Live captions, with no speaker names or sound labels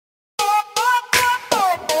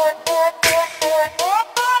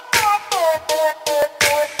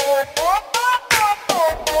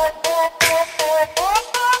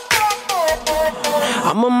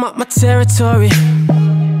territory.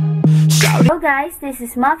 Hello guys, this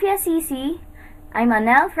is MAFIA CC. I'm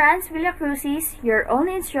Anel Franz Villacruzes, your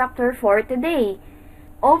only instructor for today.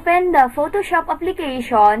 Open the Photoshop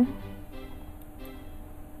application.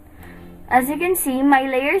 As you can see, my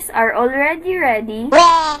layers are already ready.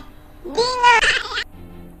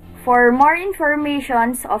 For more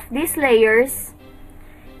informations of these layers,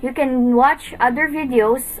 you can watch other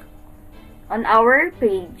videos on our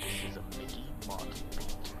page.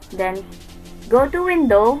 Then go to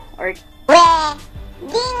Window or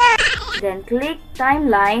then click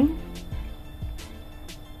Timeline.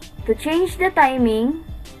 To change the timing,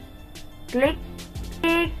 click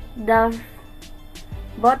the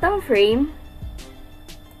bottom frame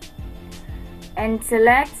and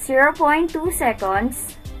select 0.2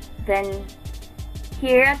 seconds. Then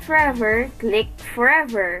here at Forever, click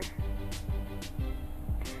Forever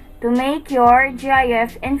to make your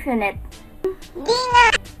GIF infinite.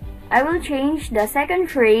 I will change the second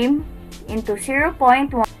frame into 0.1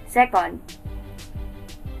 second.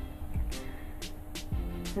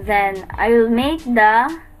 Then I will make the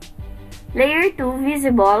layer 2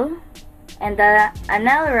 visible and the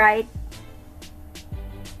Anel right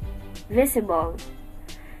visible.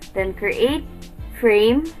 Then create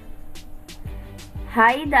frame,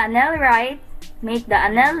 hide the Anel right, make the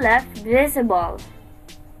Anel left visible.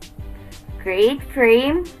 Create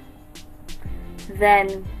frame,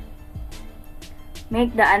 then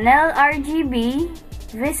make the Anel RGB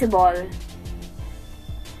visible.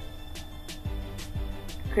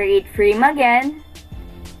 Create frame again,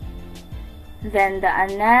 then the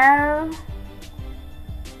Anel,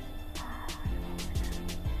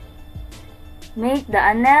 make the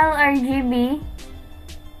Anel RGB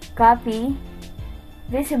copy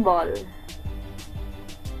visible.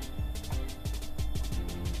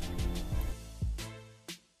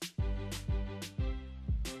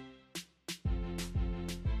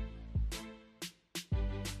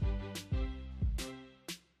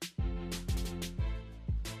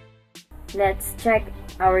 Let's check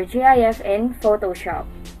our GIF in Photoshop.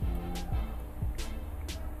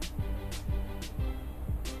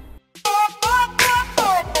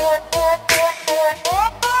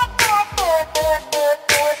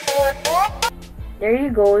 There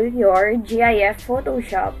you go, your GIF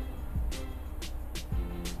Photoshop.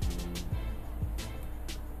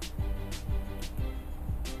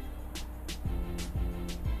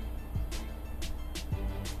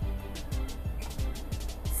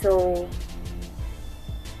 So,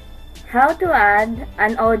 how to add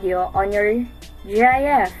an audio on your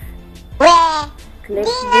GIF? Click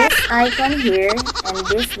this icon here and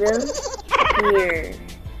this will appear.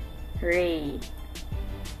 Hooray!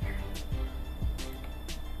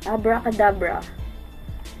 Abracadabra.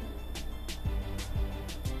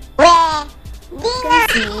 You can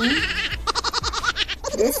see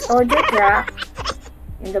this audio track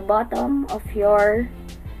in the bottom of your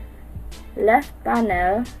left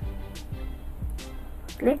panel.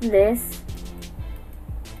 Click this,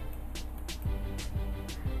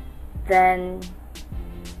 then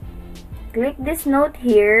click this note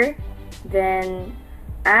here, then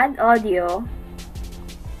add audio,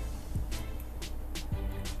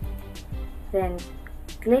 then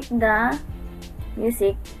click the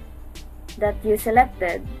music that you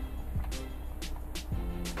selected.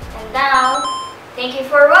 And now, thank you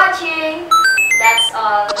for watching. That's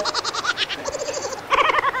all.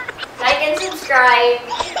 Like and subscribe.